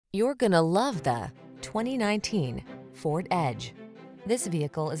You're gonna love the 2019 Ford Edge. This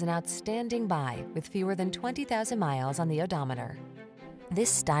vehicle is an outstanding buy with fewer than 20,000 miles on the odometer. This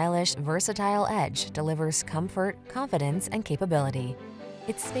stylish, versatile Edge delivers comfort, confidence, and capability.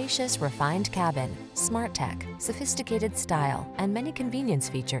 Its spacious, refined cabin, smart tech, sophisticated style, and many convenience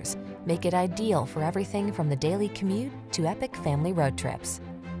features make it ideal for everything from the daily commute to epic family road trips.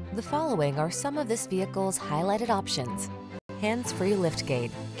 The following are some of this vehicle's highlighted options: hands-free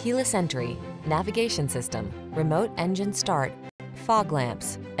liftgate, keyless entry, navigation system, remote engine start, fog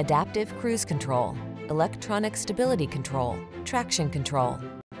lamps, adaptive cruise control, electronic stability control, traction control,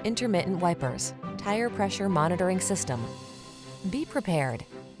 intermittent wipers, tire pressure monitoring system. Be prepared.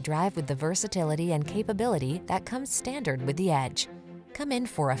 Drive with the versatility and capability that comes standard with the Edge. Come in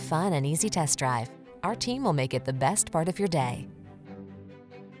for a fun and easy test drive. Our team will make it the best part of your day.